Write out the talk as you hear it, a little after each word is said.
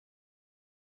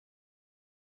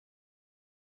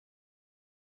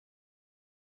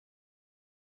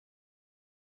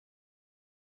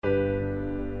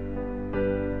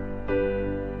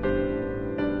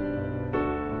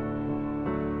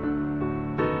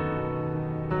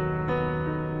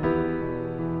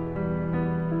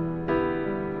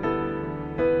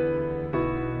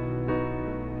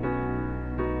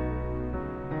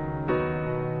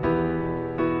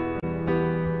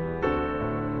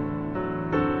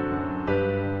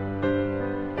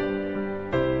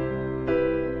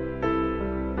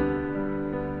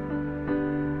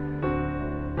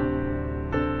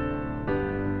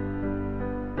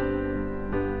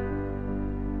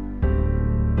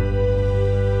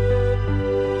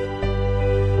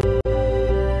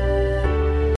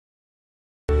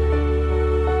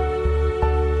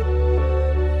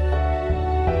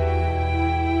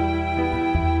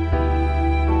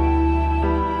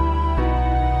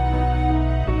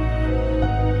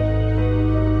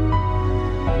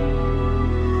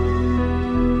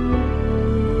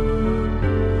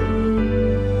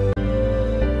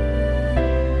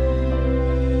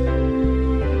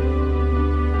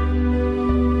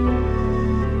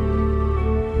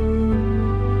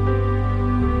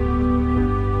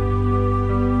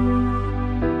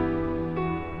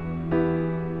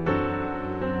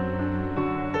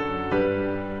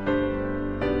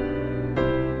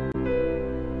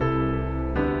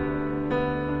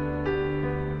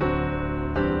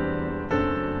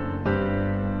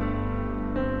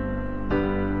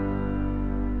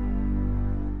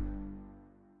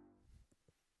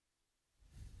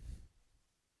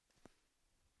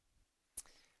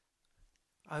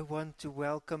I want to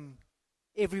welcome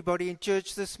everybody in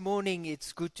church this morning.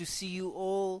 It's good to see you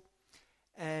all.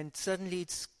 And suddenly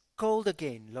it's cold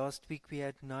again. Last week we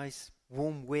had nice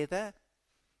warm weather.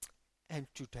 And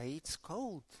today it's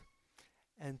cold.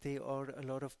 And there are a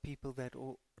lot of people that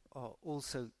are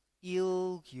also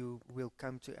ill. You will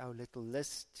come to our little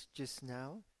list just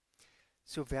now.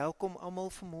 So welkom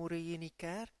almal vanmôre hier in die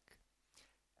kerk.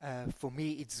 For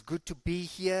me it's good to be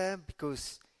here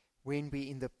because when we're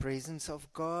in the presence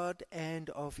of God and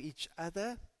of each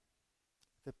other,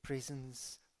 the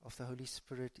presence of the Holy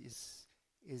Spirit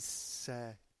is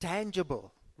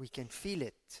tangible. We can feel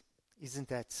it. Isn't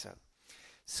that so?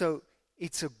 So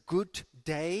it's a good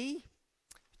day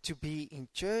to be in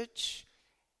church,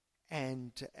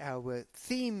 and our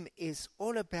theme is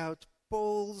all about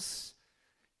Paul's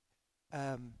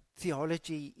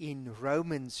theology in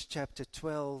Romans chapter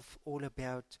 12, all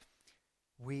about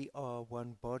we are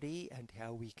one body and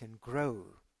how we can grow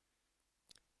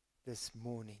this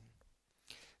morning.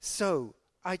 So,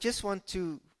 I just want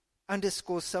to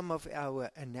underscore some of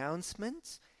our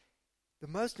announcements. The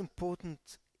most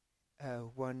important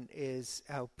one is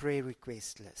our prayer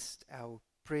request list. Our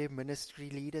prayer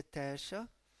ministry leader, Tasha,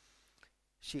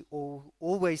 she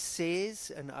always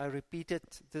says, and I repeat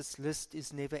it, this list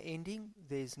is never ending.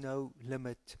 There's no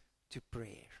limit to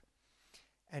prayer.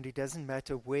 And it doesn't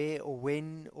matter where or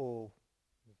when or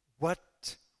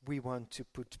what we want to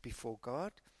put before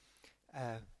God.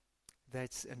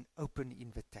 That's an open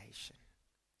invitation.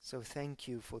 So thank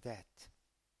you for that.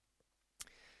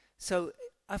 So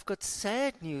I've got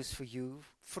sad news for you.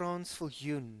 Frans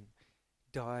Viljoen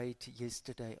died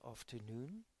yesterday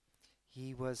afternoon.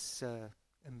 He was a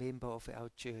member of our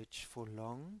church for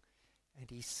long, and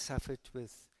he suffered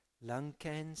with lung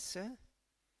cancer.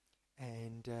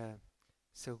 And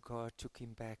so God took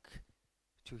him back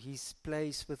to his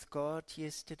place with God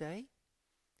yesterday.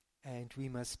 And we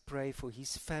must pray for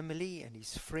his family and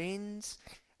his friends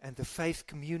and the faith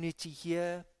community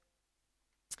here,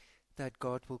 that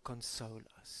God will console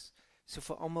us. So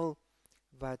vir almal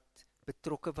wat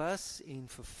betrokke was en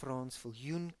vir Frans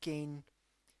Viljoen ken,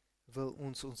 wil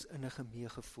ons innige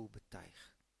meegevoel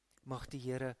betuig. Mag die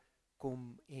Here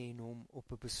kom en hom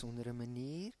op 'n besondere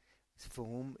manier vir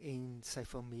hom en sy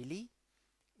familie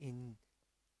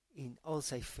en al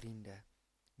sy vriende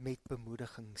met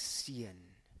bemoediging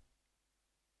seën.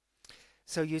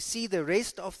 So you see the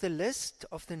rest of the list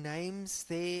of the names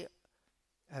there,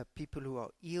 people who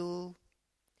are ill.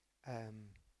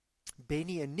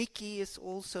 Benny and Nikki is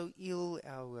also ill,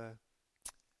 our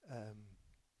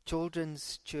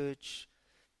children's church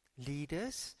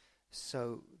leaders.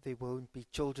 So there won't be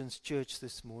children's church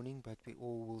this morning, but we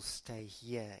all will stay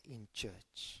here in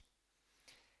church.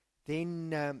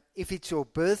 Then if it's your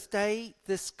birthday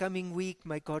this coming week,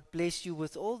 may God bless you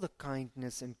with all the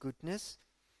kindness and goodness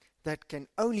that can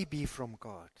only be from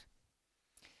God.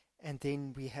 And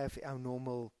then we have our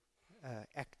normal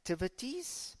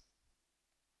activities.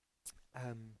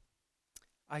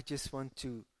 I just want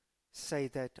to say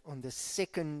that on the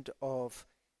 2nd of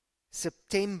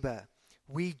September,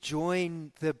 we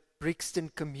join the Brixton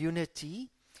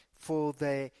community for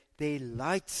their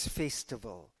Lights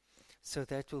Festival. So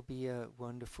that will be a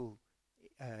wonderful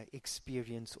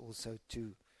experience also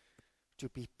to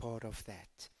be part of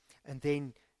that. And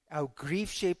then our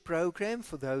Grief Share program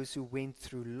for those who went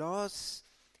through loss,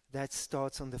 that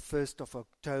starts on the 1st of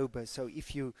October. So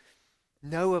if you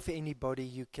know of anybody,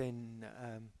 you can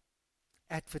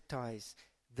advertise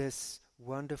this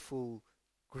wonderful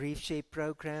Grief Share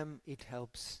program. It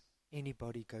helps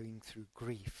anybody going through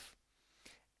grief.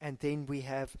 And then we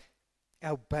have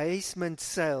our basement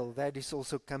sale. That is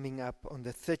also coming up on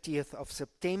the 30th of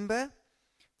September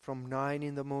from 9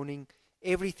 in the morning.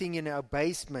 Everything in our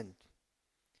basement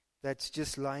that's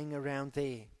just lying around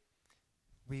there,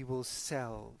 we will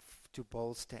sell to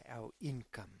bolster our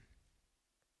income.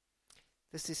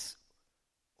 This is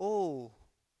all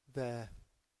the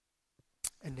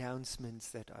announcements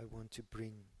that I want to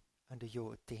bring under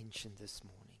your attention this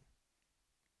morning.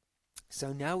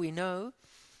 So now we know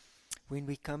when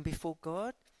we come before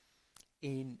God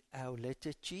in our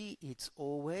liturgy, it's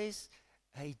always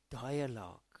a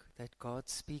dialogue that God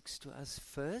speaks to us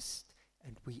first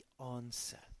and we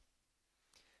answer.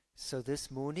 So this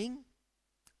morning,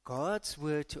 God's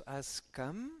word to us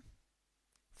come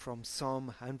from Psalm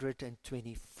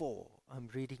 124. I'm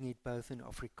reading it both in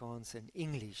Afrikaans and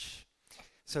English.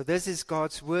 So this is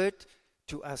God's word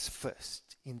to us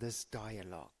first in this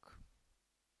dialogue.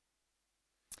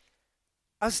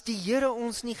 As die Here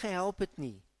ons nie gehelp het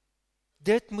nie,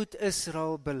 dit moet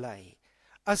Israel bely.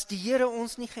 As die Here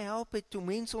ons nie gehelp het toe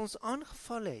mense ons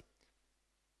aangeval het,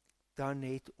 dan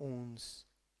het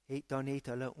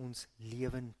hulle ons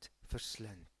lewend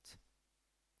verslind.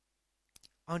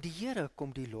 Aan die Here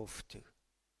kom die lof toe.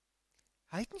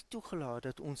 Hy het nie toegelaat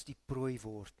dat ons die prooi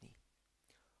word nie.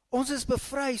 Ons is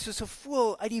bevry soos 'n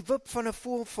voël uit die wip van 'n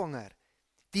voëlvanger.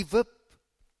 Die wip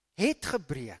het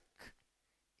gebreek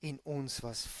en ons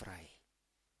was vry.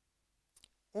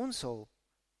 Ons hulp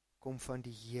kom van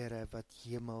die Here wat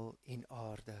hemel en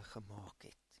aarde gemaak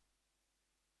het.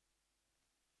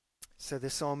 So the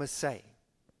psalmist say,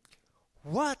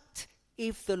 what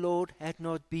if the Lord had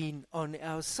not been on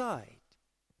our side?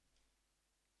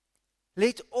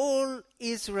 Let all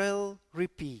Israel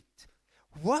repeat,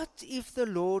 what if the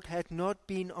Lord had not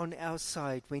been on our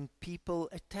side when people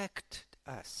attacked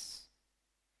us?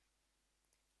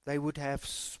 They would have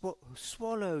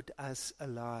swallowed us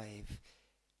alive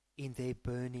in their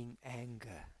burning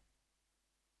anger.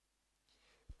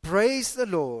 Praise the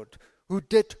Lord, who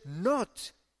did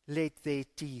not let their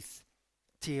teeth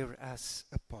tear us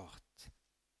apart.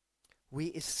 We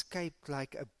escaped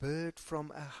like a bird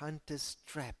from a hunter's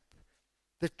trap.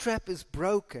 The trap is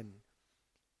broken,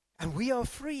 and we are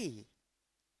free.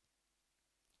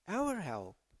 Our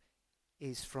help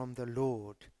is from the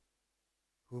Lord,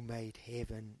 who made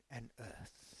heaven and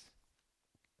earth.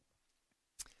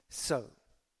 So,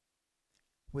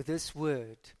 with this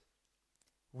word,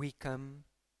 we come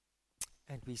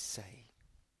and we say,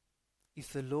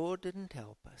 if the Lord didn't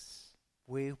help us,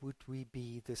 where would we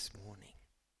be this morning?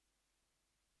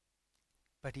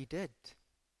 But He did.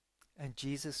 And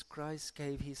Jesus Christ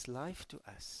gave His life to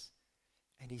us,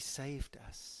 and He saved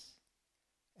us.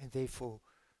 And therefore,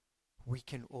 we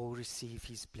can all receive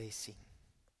His blessing.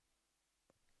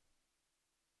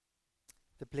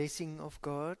 The blessing of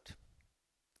God,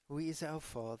 who is our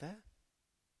Father,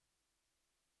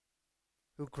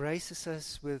 who graces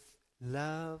us with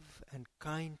love and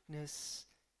kindness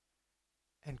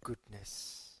and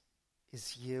goodness,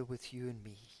 is here with you and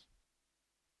me.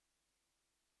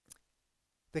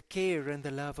 The care and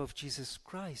the love of Jesus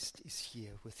Christ is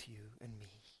here with you and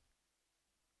me.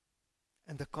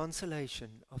 And the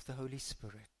consolation of the Holy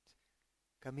Spirit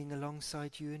coming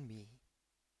alongside you and me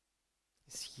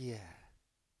is here.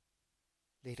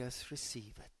 Let us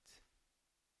receive it.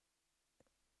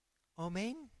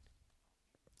 Amen.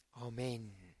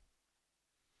 Amen.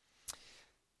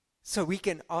 So we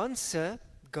can answer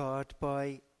God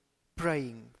by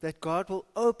praying that God will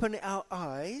open our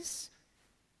eyes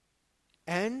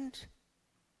and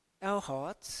our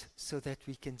hearts so that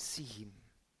we can see Him.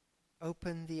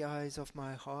 Open the eyes of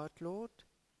my heart, Lord.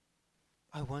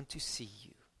 I want to see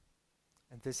you.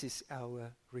 And this is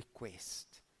our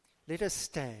request. Let us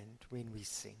stand when we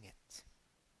sing it.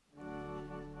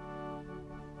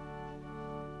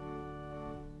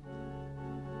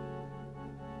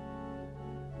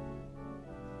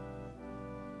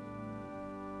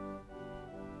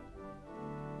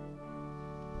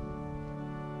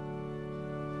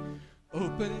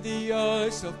 Open the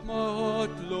eyes of my heart,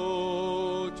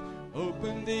 Lord.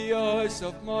 Open the eyes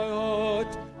of my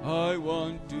heart. I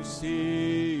want to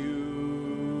see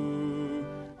you.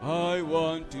 I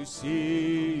want to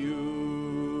see you.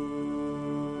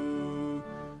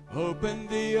 Open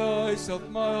the eyes of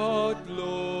my heart,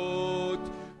 Lord.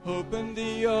 Open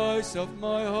the eyes of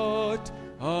my heart.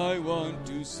 I want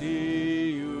to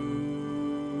see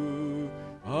you.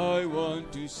 I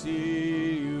want to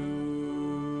see you.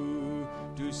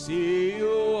 To see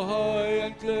you high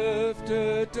and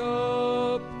lifted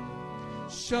up,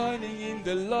 shining in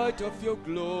the light of your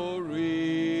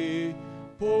glory.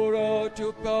 Pour out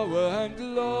your power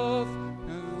and love,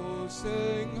 and we'll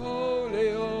sing,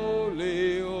 holy,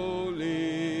 holy,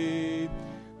 holy,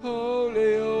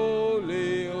 holy,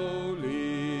 holy,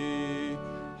 holy,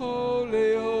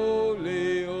 holy,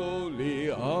 holy,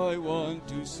 holy. I want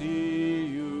to see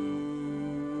you.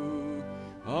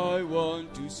 I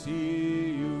want to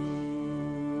see you.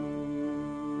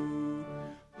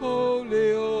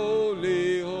 Holy,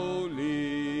 holy,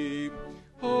 holy,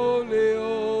 holy,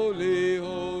 holy,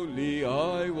 holy.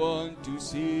 I want to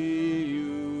see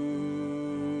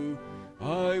you.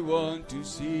 I want to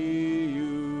see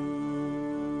you.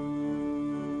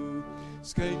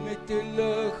 Skyn met die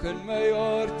lig in my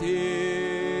hart,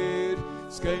 Heer.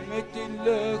 Skyn met die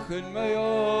lig in my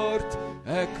hart.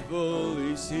 Ek wil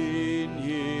U sien,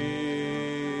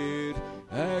 Heer.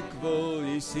 Ek wil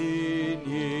U sien,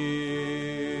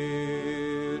 Heer.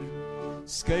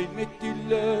 Skyn met die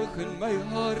lig in my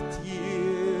hart,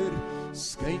 Heer.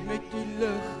 Skyn met die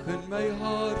lig in my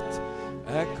hart.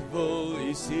 Ek wil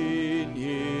U sien,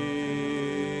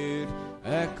 Heer.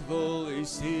 Ek wil U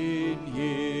sien,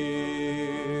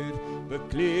 Heer.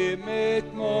 Klee met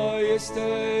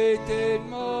majesteit en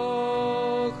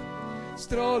mag,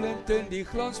 stralend in die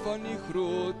glans van die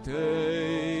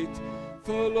grootheid,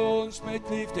 vul ons met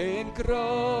liefde en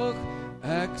krag.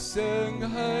 Ek sing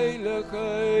heilig,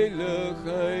 heilig,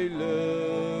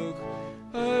 heilig,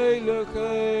 heilig,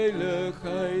 heilig,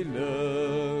 heilig,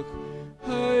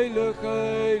 heilig,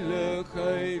 heilig,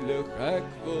 heilig. Ek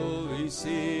wil U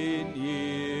sien,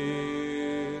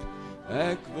 Heer,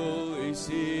 ek wil U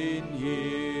sien,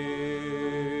 Heer.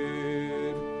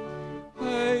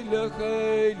 Heilig,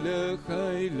 heilig,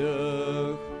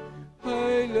 heilig,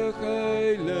 heilig,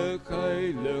 heilig,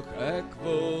 heilig. Ek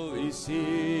wil U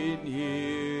sien,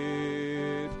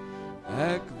 Heer,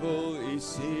 ek wil U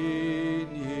sien,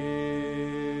 Heer.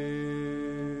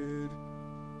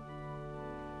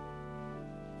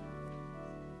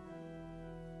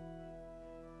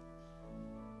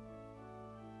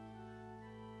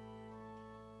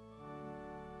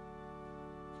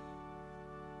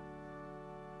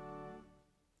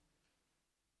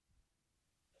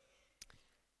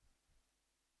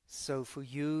 So for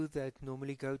you that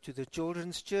normally go to the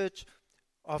children's church,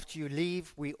 after you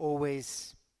leave, we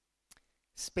always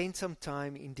spend some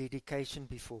time in dedication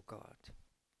before God.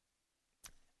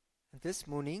 And this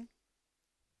morning,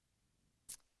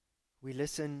 we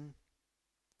listen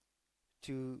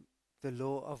to the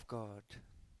law of God.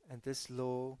 And this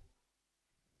law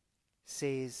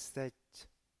says that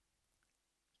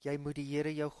jy moet die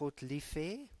Here jou God lief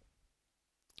hê.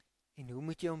 En hoe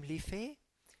moet jy hom lief hê?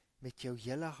 Met jou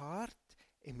hele hart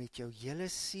en met jou hele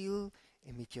siel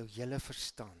en met jou hele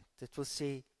verstand. Dit wil sê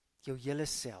jou hele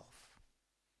self.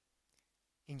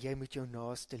 En jy moet jou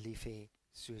naaste lief hê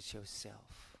soos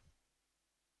jouself.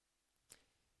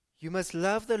 You must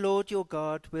love the Lord your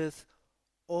God with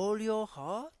all your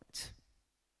heart,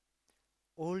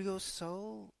 all your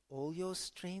soul, all your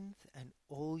strength and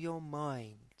all your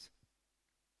mind.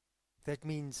 That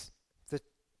means the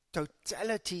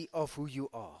totality of who you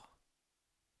are.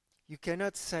 You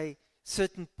cannot say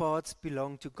certain parts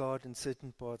belong to God and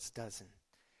certain parts doesn't.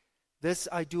 This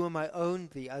I do on my own,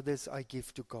 the others I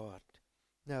give to God.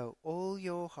 No, all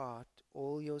your heart,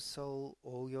 all your soul,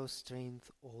 all your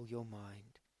strength, all your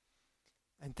mind.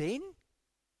 And then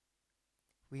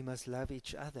we must love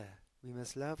each other. We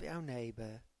must love our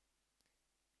neighbor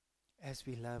as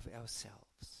we love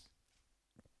ourselves.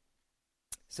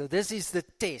 So this is the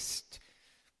test.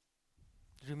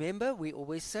 Remember, we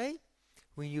always say,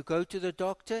 when you go to the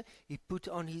doctor, he puts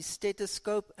on his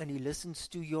stethoscope and he listens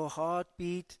to your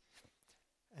heartbeat.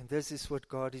 And this is what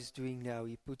God is doing now.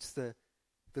 He puts the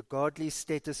godly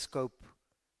stethoscope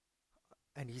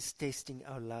and he's testing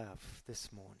our love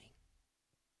this morning.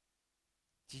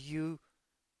 Do you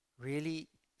really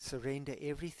surrender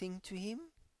everything to him?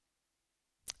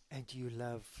 And do you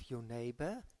love your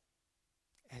neighbor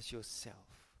as yourself?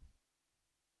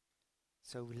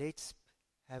 So let's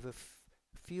have a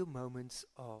few moments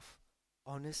of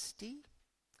honesty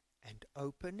and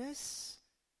openness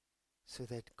so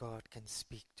that God can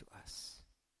speak to us.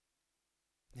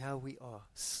 Now we are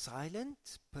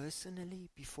silent personally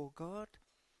before God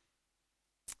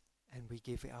and we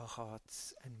give our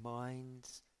hearts and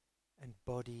minds and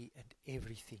body and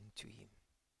everything to him.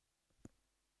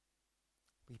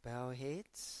 We bow our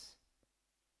heads.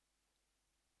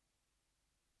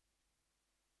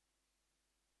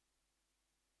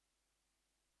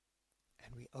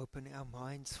 And we open our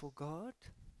minds for God.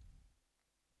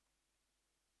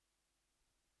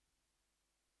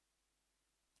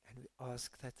 And we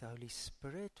ask that the Holy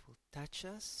Spirit will touch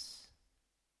us.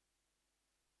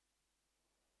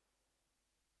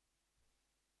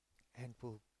 And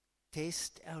will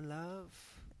test our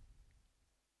love.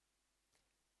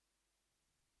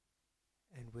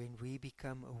 And when we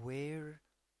become aware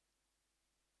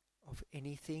of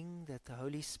anything that the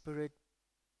Holy Spirit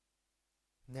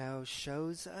now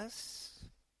shows us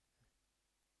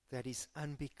that is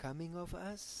unbecoming of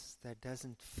us, that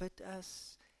doesn't fit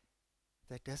us,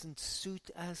 that doesn't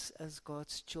suit us as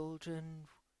God's children,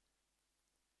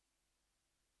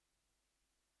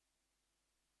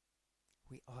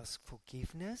 we ask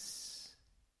forgiveness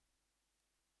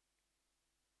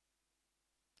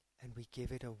and we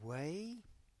give it away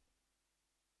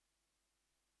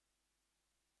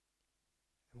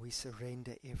and we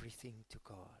surrender everything to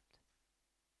God.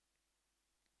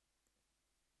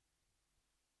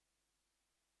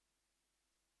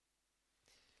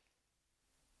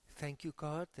 Thank you,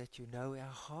 God, that you know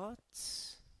our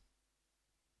hearts.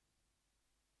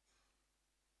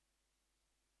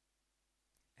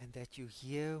 And that you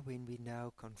hear when we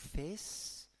now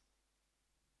confess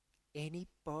any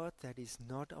part that is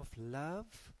not of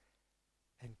love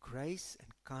and grace and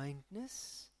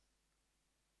kindness.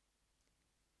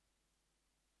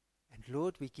 And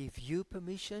Lord, we give you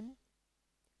permission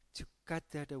to cut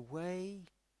that away,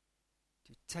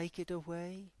 to take it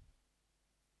away,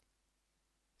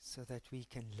 so that we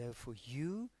can live for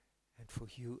you and for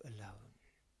you alone.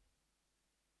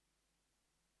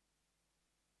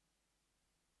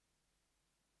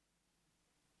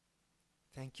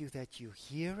 Thank you that you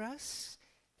hear us,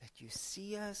 that you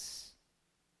see us,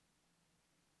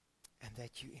 and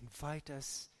that you invite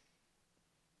us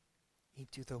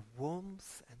into the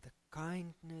warmth and the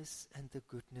kindness and the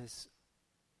goodness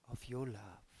of your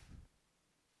love.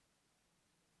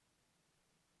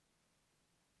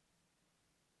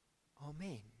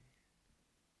 Amen.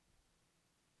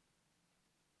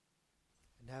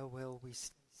 Now while we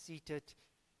seated,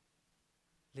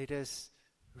 let us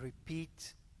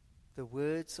repeat the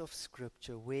words of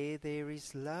Scripture. Where there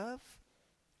is love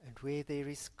and where there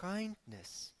is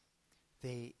kindness,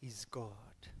 there is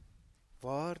God.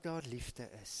 Waar daar liefde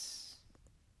is.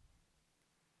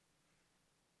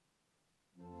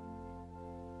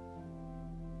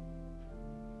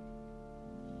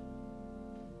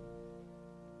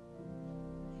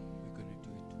 We're going to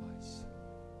do it twice.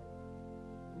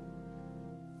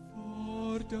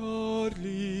 Waar daar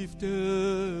liefde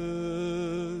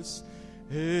is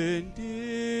en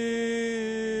deernis,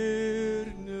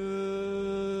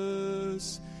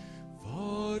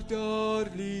 waar daar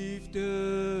liefde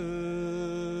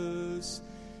is,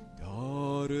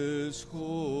 daar is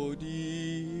God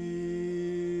die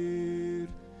Heer.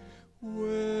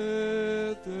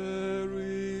 Where there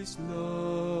is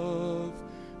love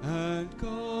and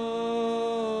kindness,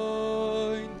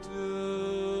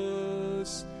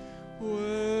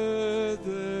 where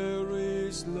there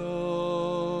is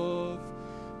love,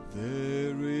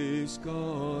 there is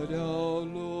God our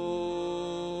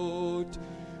Lord.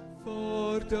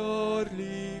 Waar daar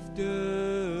liefde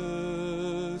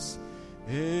is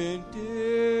en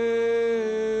deernis,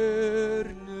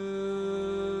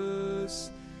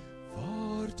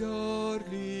 waar daar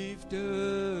liefde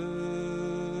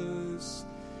is,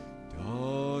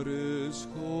 daar is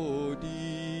God die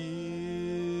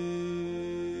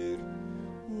Heer.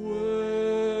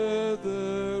 Where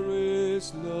there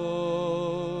is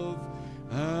love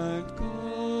and kindness,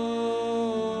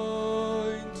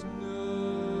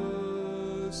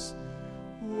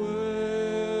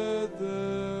 where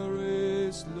there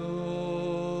is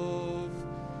love,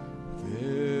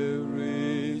 there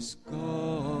is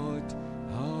God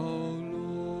our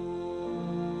Lord.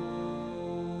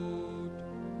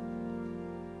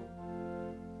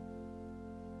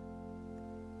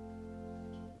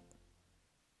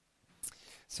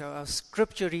 So our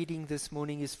scripture reading this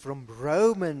morning is from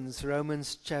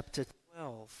Romans chapter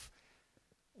 12.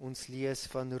 Ons lees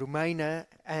van Romeine,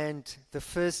 and the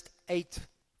first 8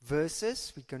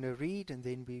 verses we're going to read, and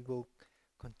then we will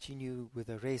continue with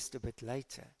the rest a bit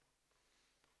later.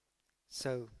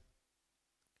 So,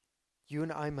 you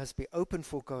and I must be open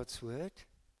for God's word,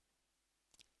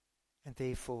 and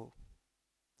therefore,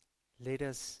 let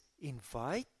us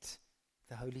invite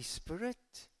the Holy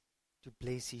Spirit to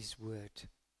bless His word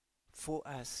for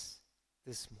us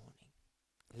this morning.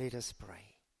 Let us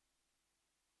pray.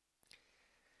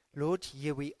 Lord,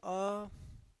 here we are.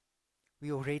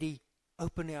 We already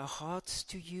open our hearts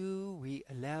to you. We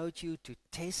allowed you to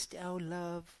test our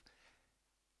love.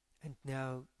 And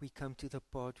now we come to the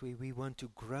part where we want to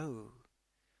grow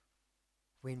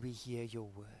when we hear your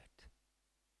word.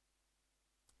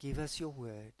 Give us your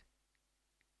word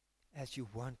as you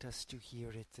want us to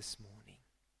hear it this morning.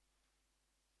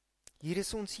 Hier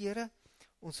is ons Here,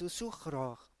 ons wil so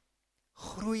graag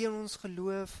groei in ons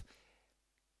geloof,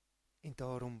 en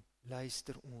daarom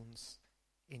luister ons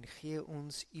en gee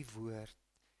ons u woord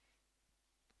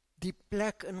die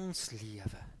plek in ons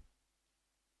lewe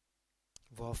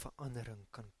waar verandering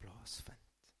kan plaasvind.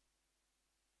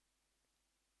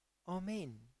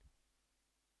 Amen.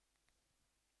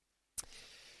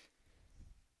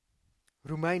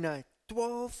 Romeine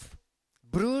 12,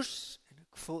 broers, en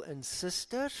ek vul in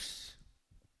susters,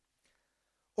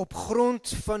 op grond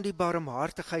van die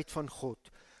barmhartigheid van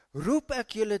God, roep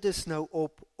ek julle dus nou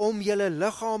op om julle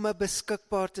liggame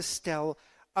beskikbaar te stel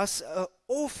as 'n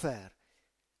offer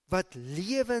wat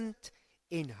lewend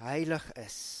en heilig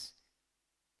is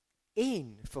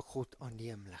en vir God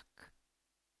aanneemlik.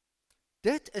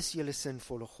 Dit is julle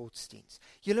sinvolle godsdiens.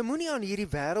 Julle moenie aan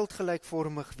hierdie wêreld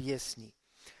gelykvormig wees nie,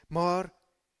 maar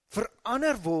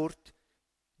verander word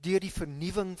deur die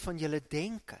vernuwing van julle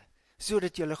denke,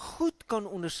 sodat julle goed kan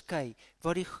onderskei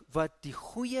wat die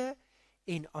goeie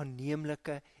en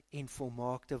aanneemlike en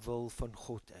volmaakte wil van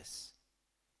God is.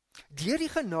 Deur die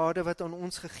genade wat aan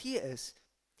ons gegee is,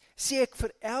 sê ek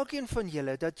vir elkeen van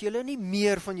julle, dat julle nie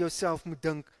meer van jouself moet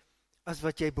dink, as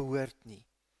wat jy behoort nie.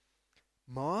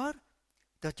 Maar,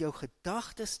 dat jou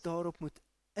gedagtes daarop moet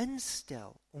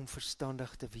instel, om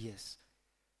verstandig te wees,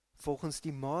 volgens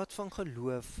die maat van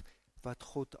geloof, wat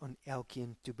God aan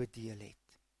elkeen toebedeel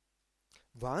het.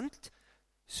 Want,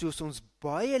 soos ons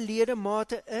baie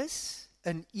ledemate is,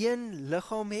 in een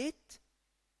liggaam het,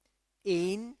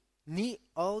 en nie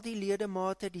al die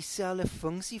ledemate dieselfde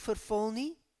funksie vervul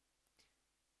nie,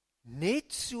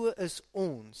 net so is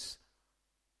ons,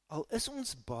 al is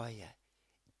ons baie,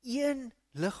 een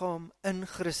liggaam in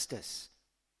Christus,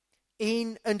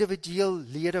 en individueel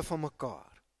lede van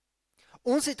mekaar.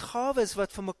 Ons het gawes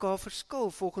wat van mekaar verskil,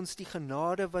 volgens die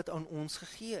genade wat aan ons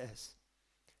gegee is.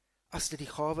 As dit die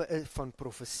gawe van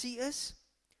profesie is,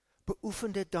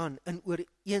 beoefen dit dan in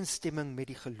ooreenstemming met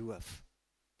die geloof.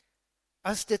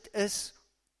 As dit is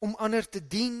om ander te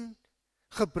dien,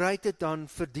 gebruik dit dan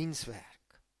vir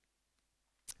dienswerk.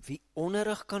 Wie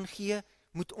onderrig kan gee,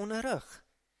 moet onderrig.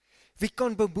 Wie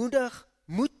kan bemoedig,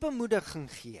 moet bemoediging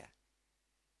gee.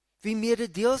 Wie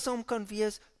mededeelsaam kan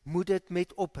wees, moet dit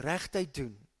met opregtheid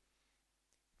doen.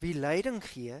 Wie leiding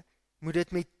gee, moet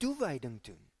dit met toewyding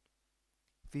doen.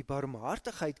 Wie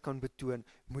barmhartigheid kan betoon,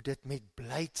 moet dit met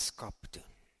blydskap doen.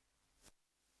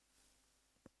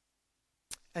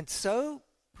 And so,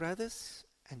 brothers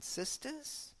and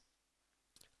sisters,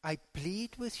 I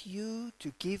plead with you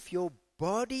to give your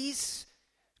bodies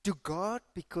to God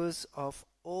because of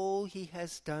all He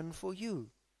has done for you.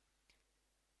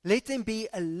 Let them be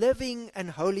a living and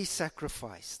holy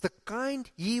sacrifice, the kind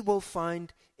He will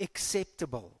find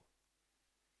acceptable.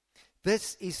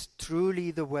 This is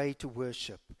truly the way to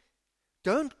worship.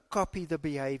 Don't copy the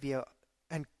behavior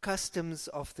and customs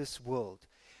of this world,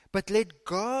 but let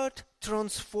God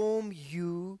transform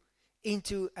you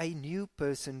into a new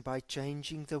person by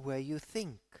changing the way you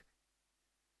think.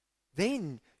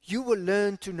 Then you will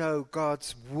learn to know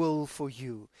God's will for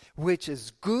you, which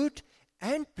is good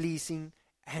and pleasing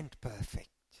and perfect.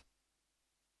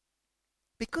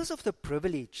 Because of the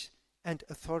privilege and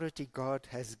authority God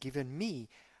has given me,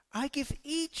 I give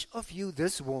each of you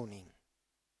this warning.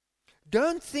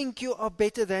 Don't think you are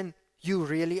better than you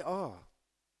really are.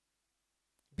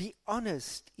 Be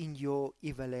honest in your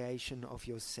evaluation of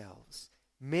yourselves,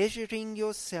 measuring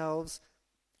yourselves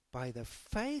by the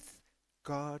faith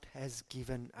God has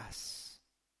given us.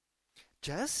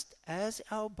 Just as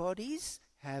our bodies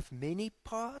have many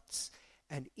parts,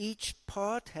 and each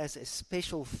part has a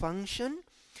special function,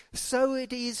 so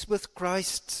it is with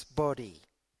Christ's body.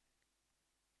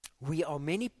 We are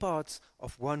many parts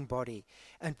of one body,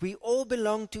 and we all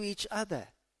belong to each other.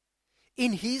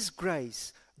 In His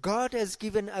grace, God has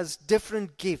given us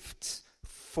different gifts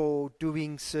for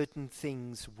doing certain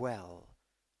things well.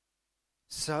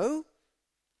 So,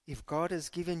 if God has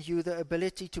given you the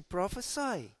ability to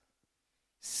prophesy,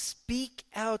 speak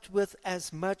out with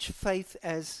as much faith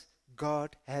as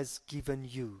God has given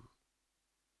you.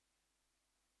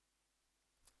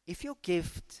 If your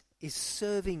gift is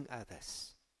serving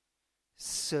others,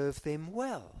 serve them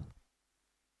well.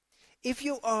 If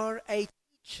you are a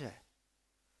teacher,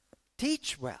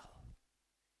 teach well.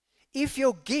 If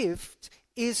your gift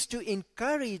is to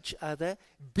encourage others,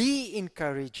 be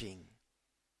encouraging.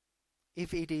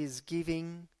 If it is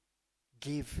giving,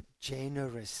 give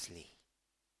generously.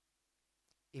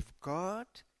 If God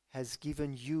has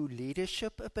given you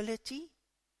leadership ability,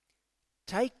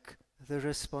 take the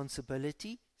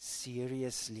responsibility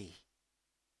seriously.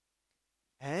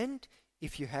 And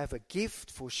if you have a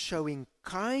gift for showing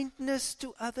kindness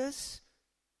to others,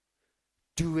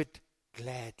 do it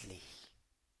gladly.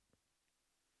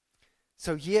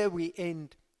 So here we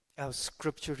end our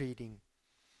scripture reading,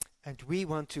 and we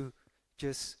want to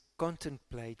just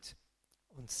contemplate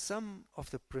on some of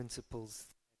the principles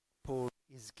Paul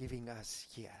is giving us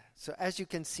here. So as you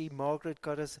can see, Margaret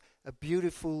got us a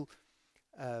beautiful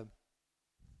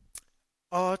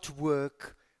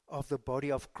artwork of the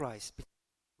body of Christ.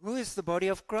 Who is the body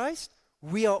of Christ?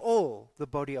 We are all the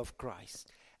body of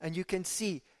Christ. And you can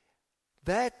see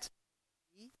that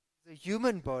the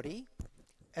human body,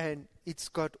 and it's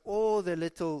got all the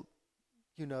little,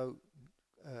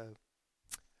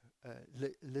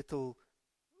 little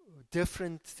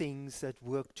different things that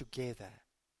work together,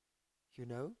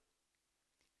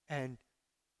 and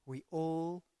we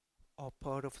all are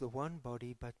part of the one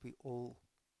body, but we all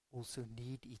also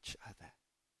need each other.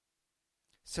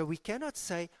 So we cannot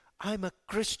say, I'm a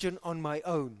Christian on my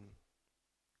own.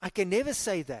 I can never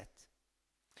say that.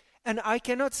 And I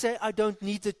cannot say, I don't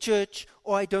need the church,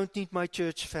 or I don't need my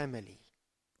church family.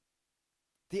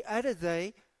 The other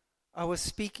day, I was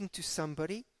speaking to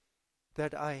somebody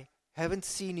that I haven't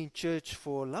seen in church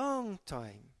for a long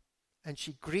time, and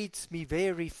she greets me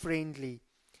very friendly,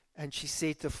 and she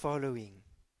said the following.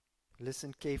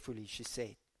 Listen carefully, she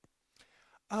said,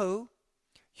 "Oh,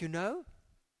 you know,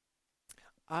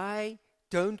 I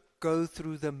don't go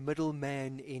through the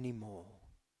middleman anymore,"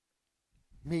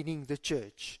 meaning the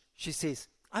church. She says,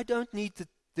 "I don't need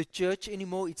the church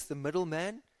anymore, it's the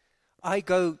middleman. I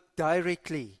go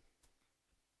directly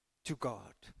to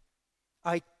God.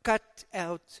 I cut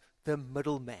out the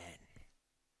middleman."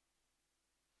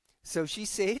 So she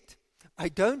said, "I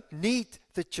don't need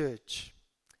the church.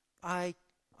 I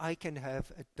can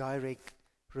have a direct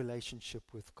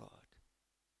relationship with God."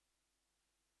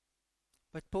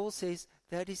 But Paul says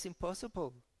that is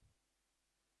impossible.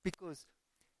 Because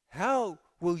how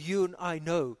will you and I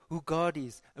know who God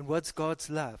is and what's God's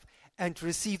love and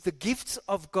receive the gifts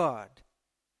of God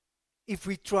if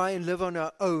we try and live on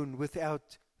our own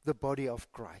without the body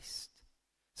of Christ?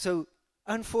 So,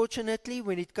 unfortunately,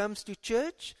 when it comes to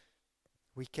church,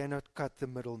 we cannot cut the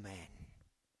middleman.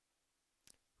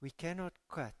 We cannot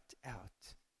cut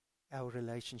out our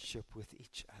relationship with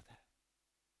each other.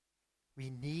 We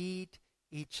need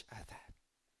each other.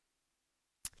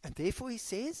 And therefore he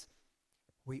says,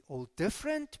 we're all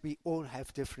different, we all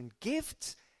have different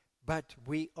gifts, but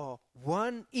we are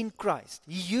one in Christ.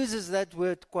 He uses that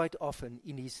word quite often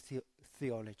in his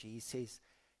theology. He says,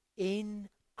 in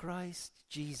Christ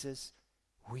Jesus,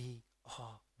 we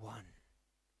are one.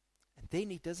 And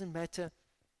then it doesn't matter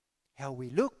how we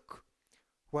look,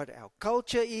 what our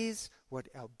culture is, what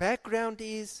our background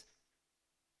is.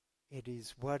 It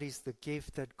is what is the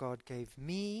gift that God gave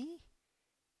me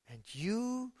and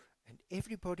you and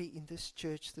everybody in this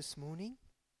church this morning.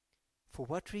 For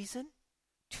what reason?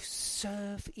 To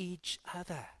serve each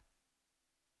other.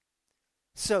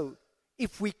 So,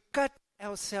 if we cut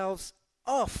ourselves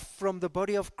off from the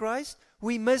body of Christ,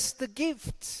 we miss the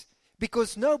gifts,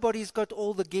 because nobody's got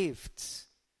all the gifts.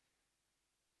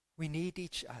 We need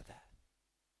each other.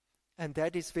 And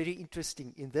that is very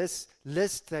interesting. In this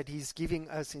list that he's giving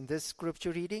us in this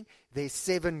scripture reading, there's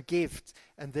 7 gifts,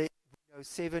 and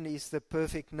 7 is the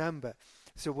perfect number.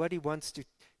 So what he wants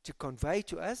to convey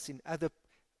to us in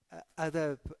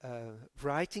other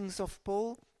writings of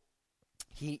Paul,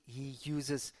 he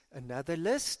uses another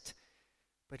list,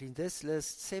 but in this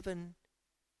list 7,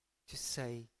 to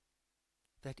say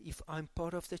that if I'm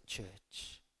part of the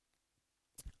church,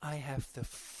 I have the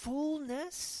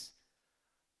fullness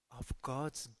of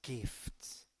God's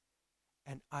gift,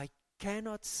 and I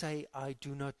cannot say I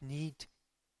do not need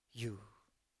you,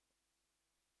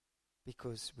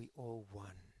 because we all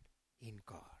one in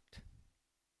God.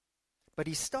 But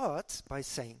he starts by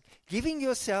saying, giving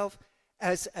yourself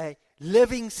as a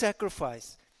living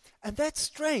sacrifice. And that's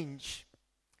strange,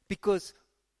 because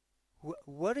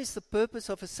what is the purpose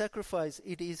of a sacrifice?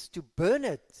 It is to burn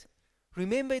it.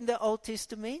 Remember in the Old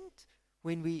Testament,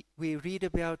 when we read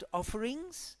about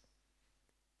offerings,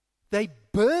 they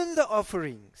burn the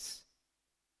offerings.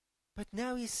 But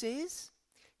now he says,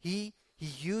 he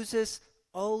uses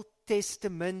Old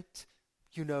Testament,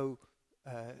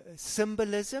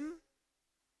 symbolism.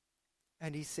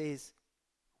 And he says,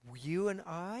 you and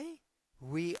I,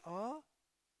 we are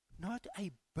not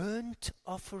a burnt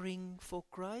offering for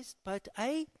Christ, but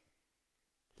a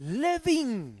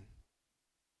living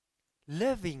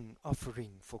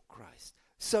offering for Christ.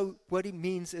 So what it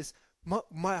means is,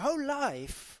 my whole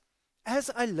life,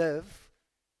 as I live,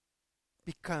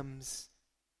 becomes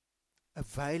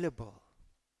available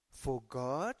for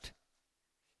God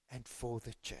and for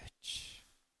the church.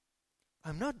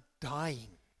 I'm not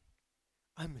dying.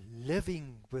 I'm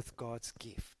living with God's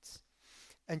gifts.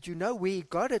 And you know where he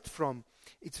got it from.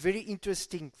 It's very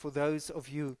interesting for those of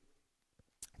you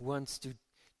who wants to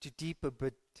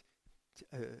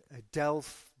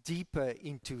delve deeper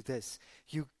into this.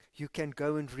 You can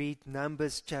go and read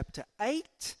Numbers chapter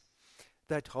 8,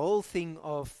 that whole thing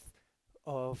of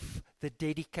the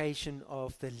dedication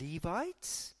of the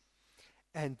Levites.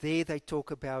 And there they talk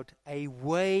about a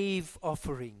wave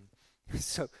offering.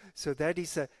 So that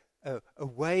is a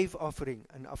wave offering,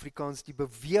 an Afrikaans die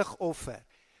beweegoffer.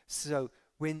 So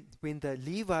when the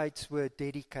Levites were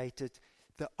dedicated,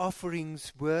 the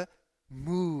offerings were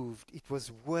moved. It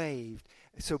was waved.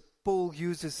 So Paul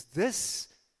uses this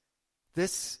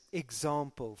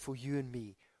example for you and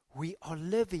me. We are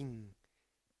living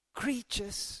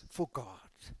creatures for God.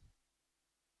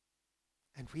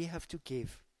 And we have to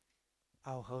give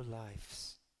our whole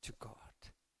lives to God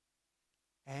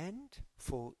and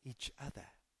for each other.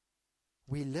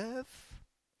 We live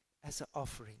as an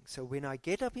offering. So when I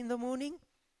get up in the morning,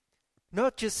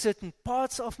 not just certain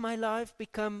parts of my life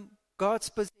become God's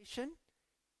possession,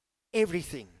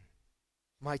 everything,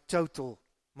 my total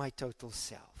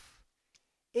self.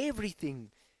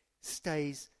 Everything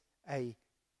stays a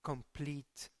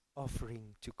complete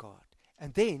offering to God.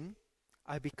 And then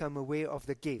I become aware of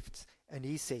the gifts. And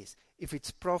he says, if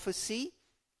it's prophecy,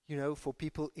 for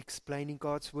people explaining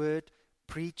God's word,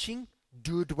 preaching,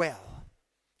 do it well.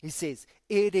 He says,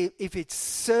 if it's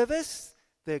service,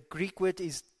 the Greek word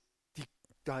is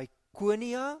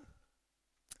diakonia,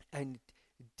 and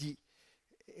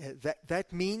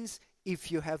that means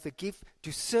if you have the gift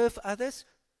to serve others,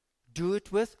 do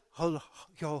it with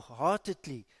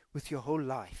wholeheartedly, with your whole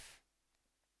life.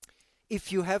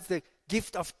 If you have the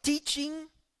gift of teaching,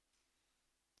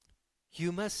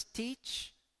 you must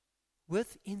teach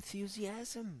with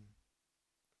enthusiasm.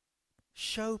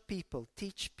 Show people,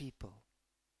 teach people.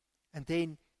 And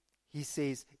then he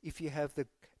says, if you have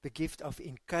the gift of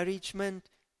encouragement,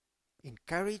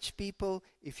 encourage people.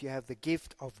 If you have the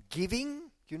gift of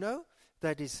giving,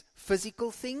 that is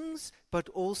physical things, but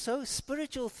also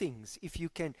spiritual things. If you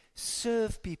can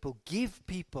serve people, give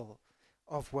people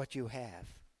of what you have.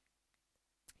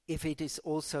 If it is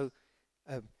also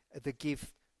the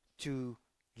gift to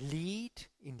lead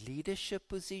in leadership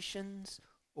positions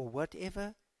or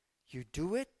whatever, you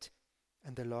do it.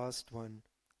 And the last one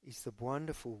is the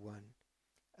wonderful one.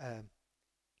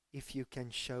 If you can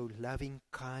show loving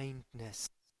kindness,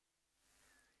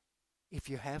 if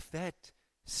you have that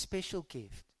special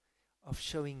gift of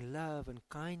showing love and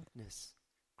kindness,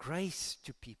 grace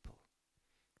to people,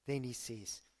 then he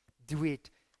says, do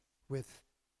it with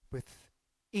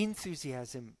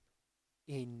enthusiasm,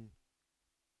 in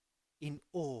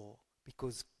awe,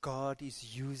 because God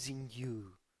is using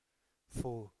you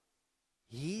for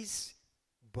his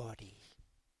body.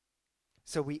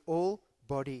 So we all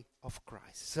body of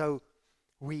Christ. So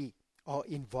we are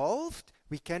involved.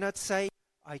 We cannot say,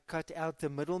 I cut out the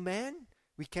middleman.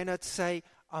 We cannot say,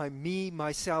 I'm me,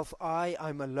 myself,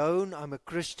 I'm alone. I'm a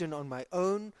Christian on my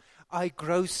own. I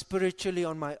grow spiritually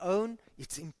on my own.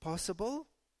 It's impossible,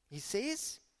 he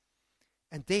says.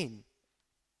 And then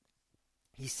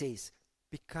he says,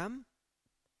 become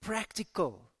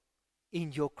practical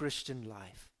in your Christian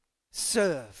life.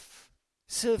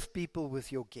 Serve people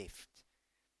with your gift.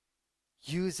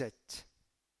 Use it.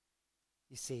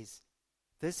 He says,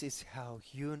 this is how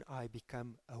you and I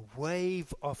become a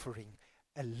wave offering,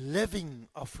 a living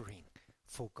offering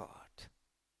for God.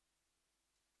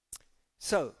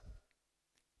 So,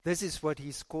 this is what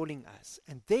he's calling us.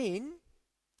 And then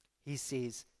he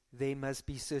says, there must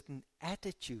be certain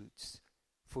attitudes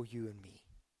for you and me.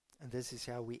 And this is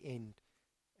how we end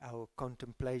our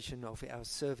contemplation of our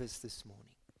service this morning.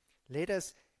 Let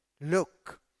us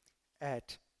look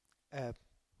at a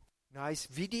nice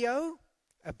video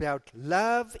about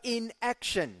love in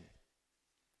action,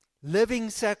 living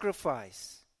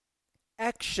sacrifice,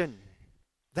 action.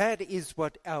 That is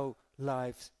what our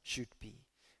lives should be.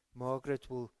 Margaret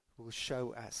will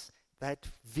show us that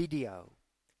video,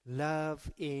 love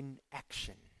in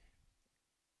action.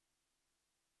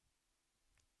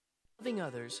 Loving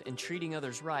others and treating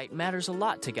others right matters a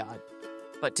lot to God.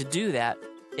 But to do that,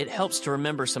 it helps to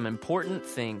remember some important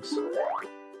things.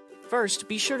 First,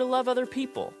 be sure to love other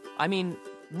people. I mean,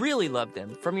 really love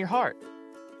them from your heart.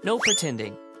 No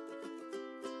pretending.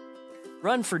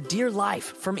 Run for dear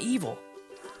life from evil.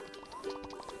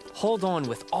 Hold on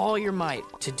with all your might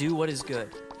to do what is good.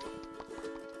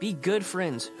 Be good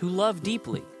friends who love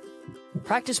deeply.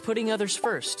 Practice putting others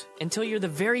first until you're the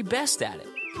very best at it.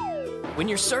 When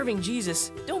you're serving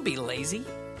Jesus, don't be lazy.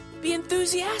 Be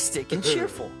enthusiastic and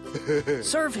cheerful.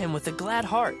 Serve him with a glad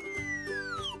heart.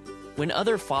 When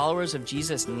other followers of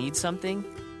Jesus need something,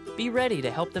 be ready to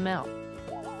help them out.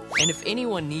 And if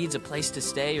anyone needs a place to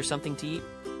stay or something to eat,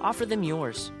 offer them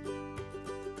yours.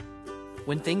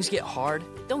 When things get hard,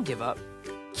 don't give up.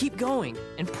 Keep going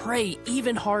and pray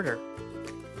even harder.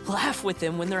 Laugh with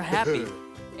them when they're happy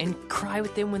and cry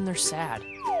with them when they're sad.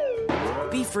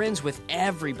 Be friends with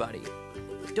everybody.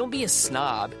 Don't be a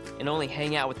snob and only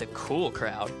hang out with the cool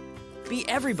crowd. Be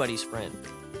everybody's friend.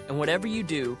 And whatever you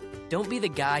do, don't be the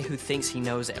guy who thinks he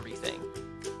knows everything,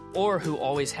 or who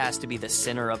always has to be the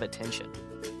center of attention.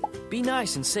 Be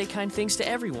nice and say kind things to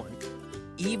everyone,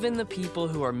 even the people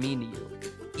who are mean to you,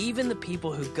 even the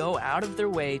people who go out of their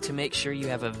way to make sure you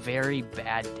have a very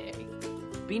bad day.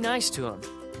 Be nice to them,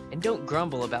 and don't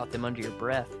grumble about them under your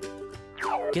breath.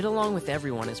 Get along with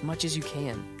everyone as much as you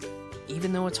can,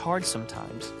 even though it's hard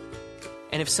sometimes.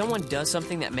 And if someone does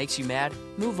something that makes you mad,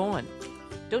 move on.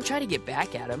 Don't try to get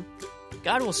back at them.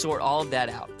 God will sort all of that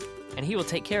out, and he will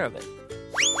take care of it.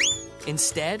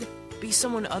 Instead, Be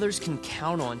someone others can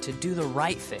count on to do the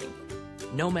right thing,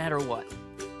 no matter what.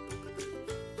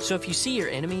 So if you see your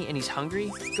enemy and he's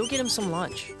hungry, go get him some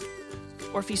lunch.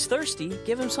 Or if he's thirsty,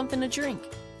 give him something to drink.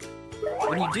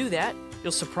 When you do that,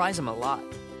 you'll surprise him a lot.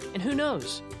 And who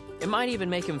knows, it might even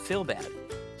make him feel bad,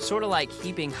 sort of like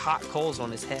heaping hot coals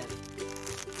on his head.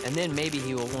 And then maybe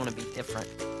he will want to be different.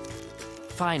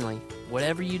 Finally,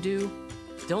 whatever you do,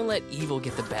 don't let evil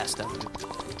get the best of you.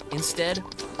 Instead,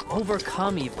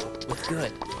 overcome evil with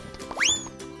good.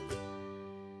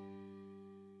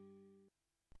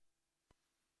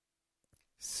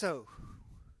 So,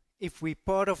 if we're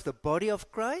part of the body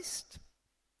of Christ,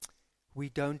 we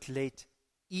don't let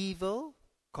evil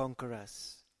conquer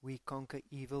us. We conquer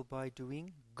evil by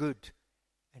doing good.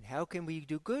 And how can we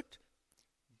do good?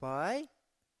 By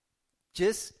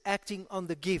just acting on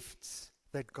the gifts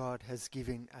that God has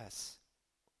given us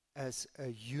as a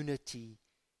unity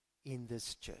in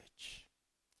this church.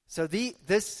 So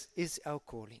this is our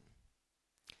calling.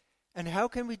 And how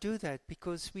can we do that?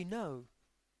 Because we know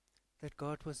that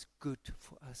God was good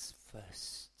for us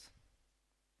first.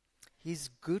 His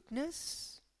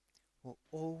goodness will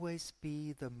always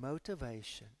be the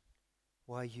motivation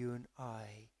why you and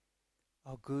I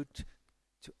are good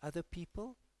to other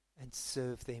people and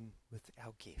serve them with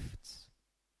our gifts.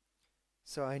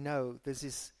 So I know this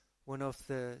is one of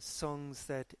the songs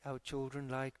that our children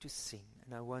like to sing,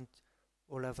 and I want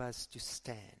all of us to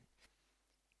stand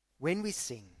when we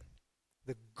sing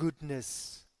the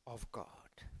goodness of God.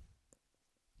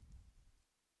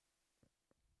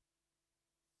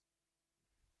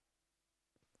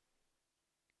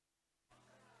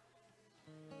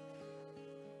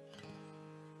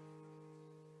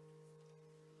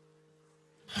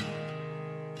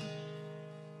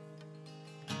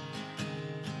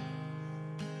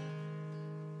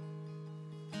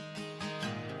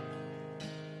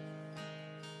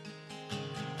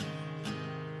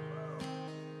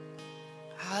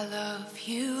 I love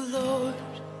you, Lord.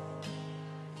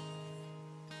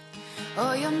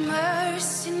 Oh, your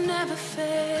mercy never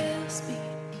fails me.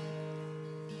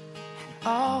 And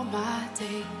all my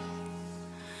days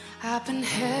I've been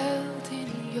held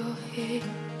in your hand.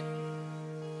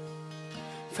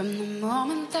 From the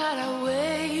moment that I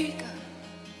wake up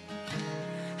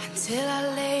until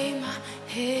I lay my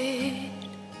head,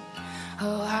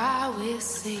 oh, I will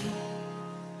sing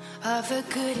of the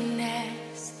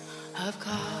goodness of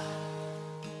God.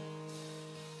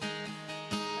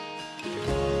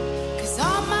 'Cause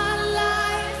all my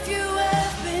life you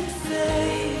have been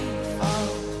faithful,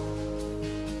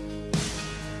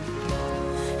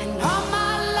 and all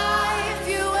my life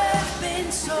you have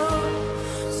been so,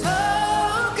 so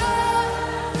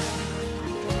good.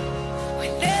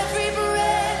 With every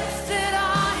breath that I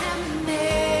am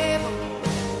able,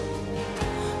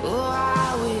 oh, I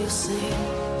will sing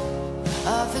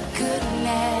of the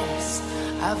goodness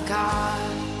of God.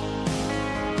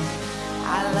 I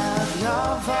love your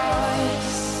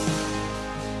voice.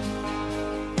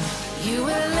 You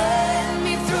will lead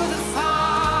me through the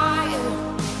fire,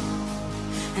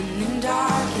 and in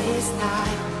darkest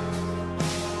night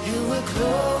you were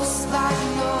close like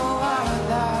no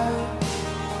other.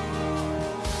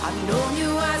 I've known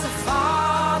you as a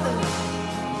father,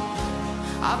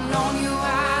 I've known you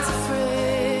as a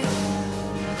friend,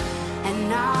 and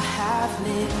I have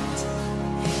lived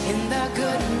in the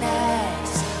goodness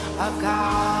of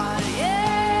God, yeah.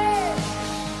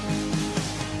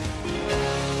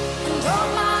 And all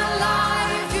my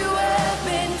life you have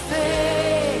been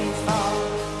faithful.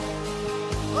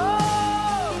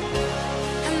 Oh,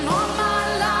 and all my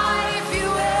life you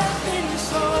have been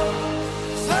so,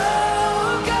 so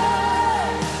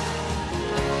good.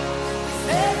 With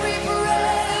every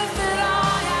breath that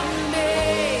I am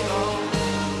able,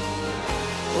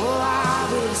 oh, I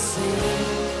will sing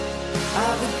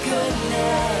of the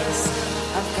goodness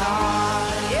of God.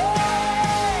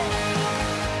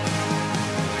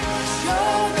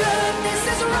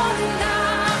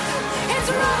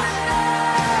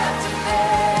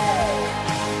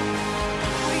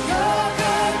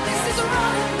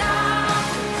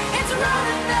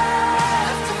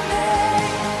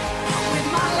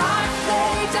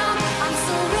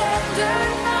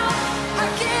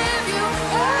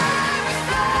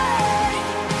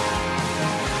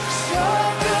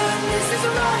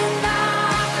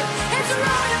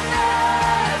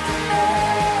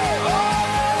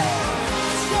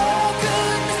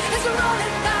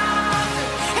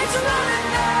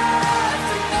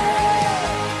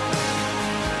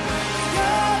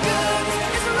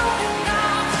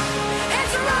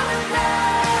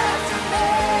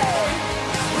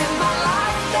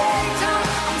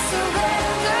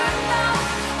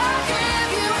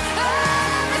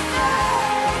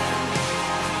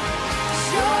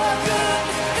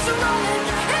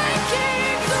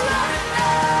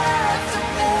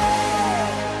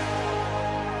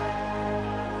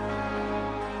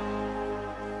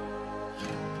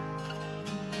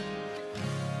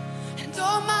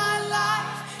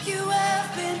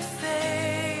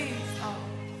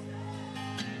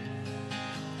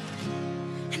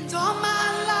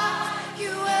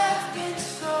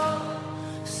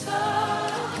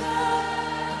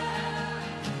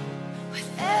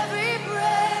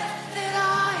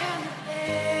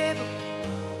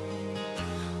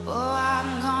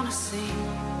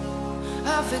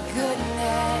 of the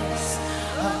goodness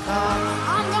of God.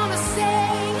 I'm gonna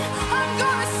sing, I'm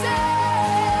gonna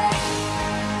sing.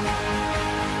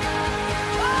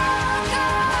 Oh,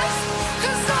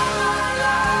 'cause all my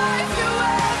life you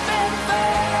have been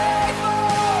faithful.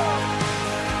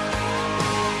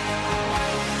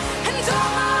 And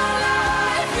all my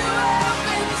life you have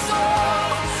been so,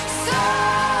 so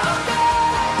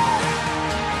good.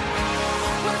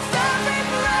 With every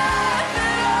breath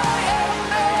that I am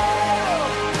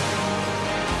able,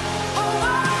 oh,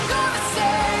 I'm gonna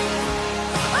sing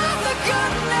of the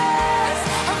goodness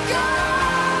of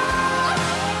God.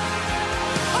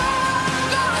 Oh, I'm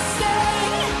gonna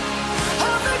sing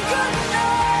of the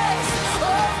goodness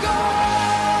of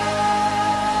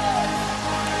God.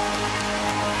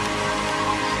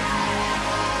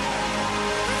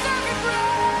 With every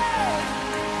breath,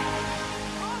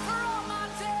 over all my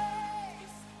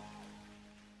days.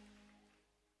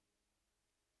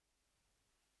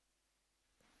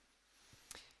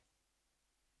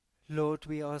 Lord,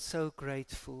 we are so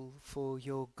grateful for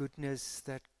your goodness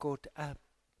that caught up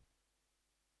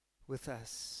with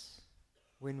us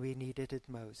when we needed it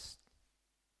most.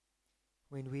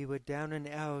 When we were down and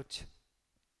out,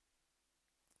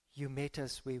 you met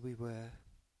us where we were,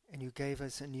 and you gave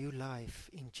us a new life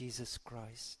in Jesus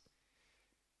Christ.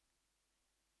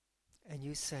 And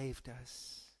you saved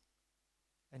us.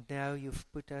 And now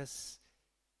you've put us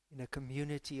in a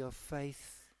community of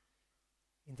faith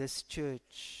in this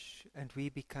church, and we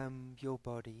become your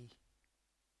body.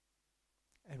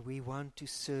 And we want to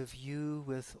serve you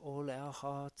with all our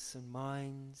hearts and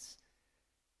minds.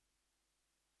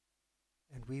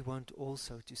 And we want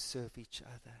also to serve each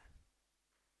other.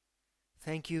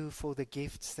 Thank you for the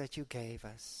gifts that you gave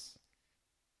us.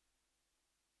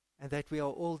 And that we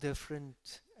are all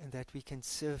different and that we can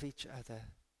serve each other.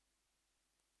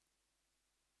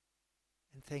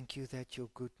 And thank you that your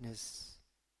goodness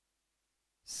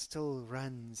still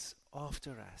runs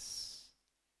after us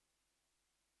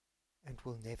and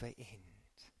will never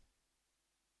end.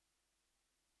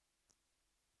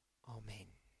 Amen.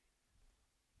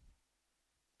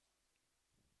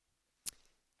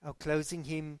 Our closing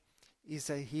hymn is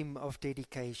a hymn of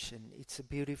dedication. It's a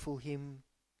beautiful hymn.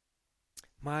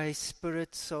 My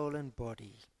spirit, soul and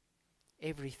body,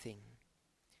 everything,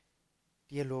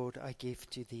 dear Lord, I give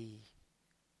to thee.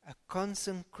 A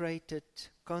consecrated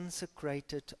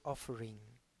offering,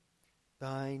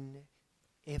 thine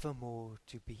evermore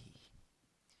to be.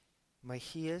 My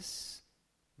gees,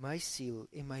 my siel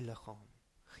en my liggaam,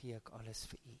 gee ek alles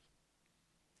vir u.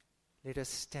 Let us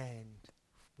stand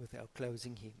with our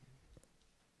closing hymn.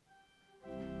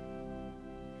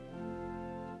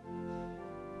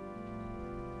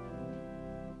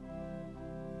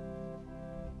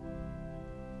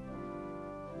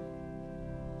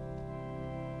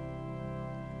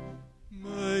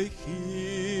 My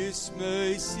gees,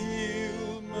 my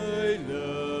siel, my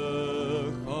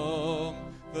liggaam,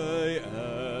 wy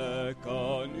ek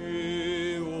aan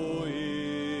u, o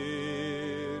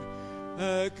Heer.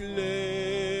 Ek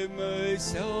lê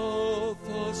myself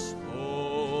as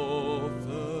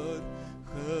offer,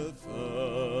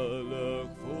 gewillig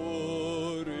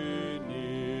voor u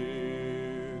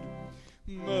neer.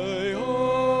 My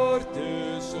hart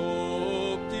is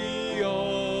op die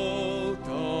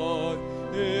altaar,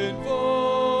 en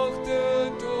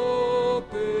wachtend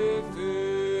op u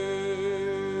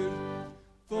vuur.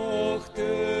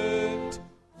 Wachtend,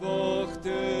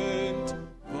 wachtend,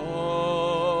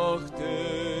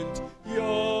 wachtend,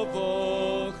 ja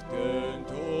wachtend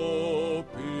op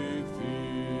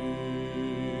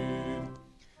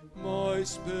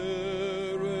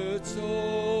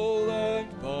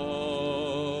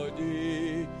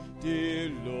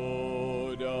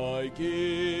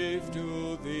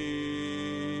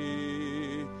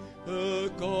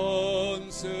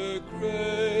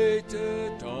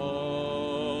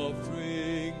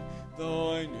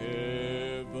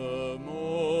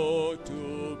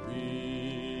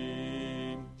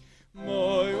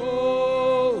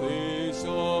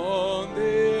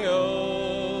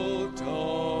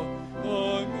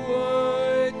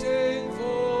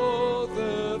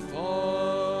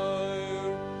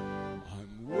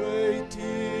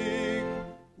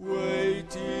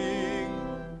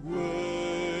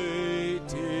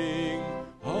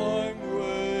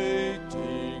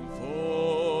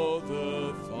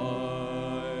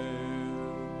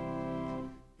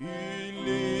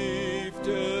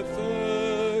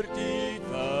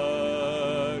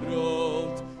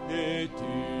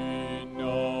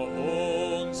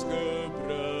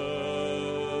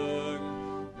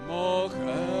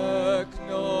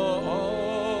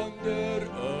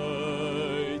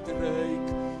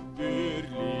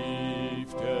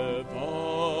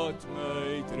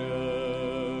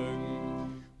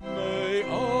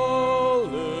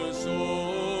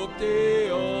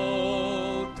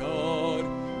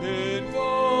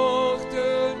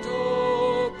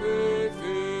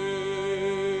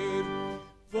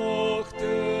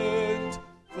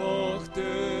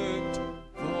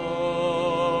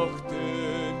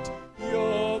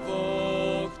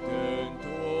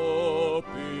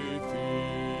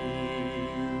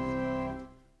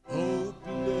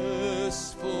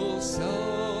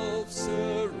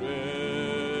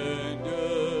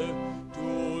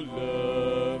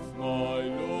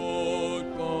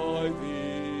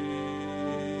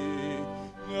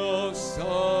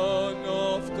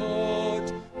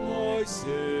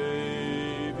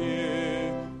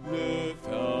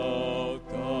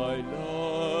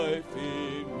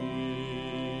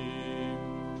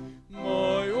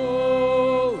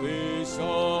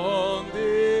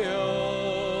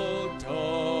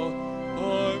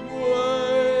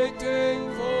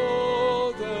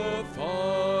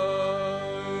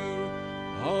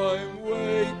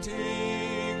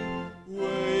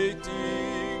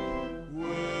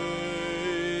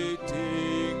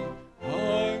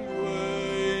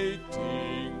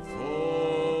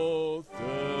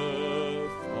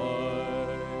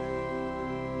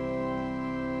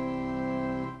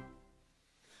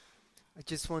I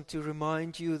just want to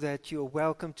remind you that you're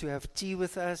welcome to have tea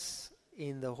with us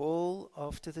in the hall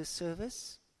after the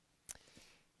service.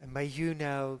 And may you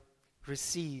now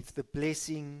receive the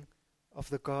blessing of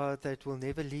the God that will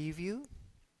never leave you,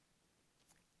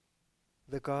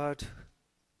 the God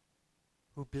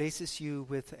who blesses you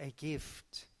with a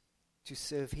gift to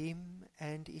serve Him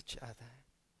and each other.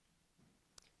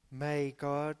 May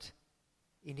God,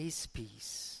 in His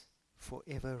peace,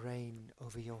 forever reign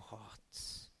over your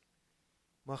hearts.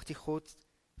 Mag die God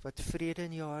wat vrede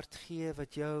in jou hart gee,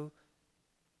 wat jou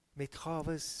met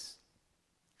gawes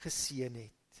geseën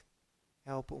het,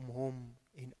 help om hom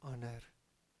en ander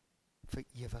vir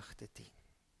ewig te dien.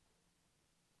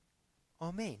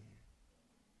 Amen.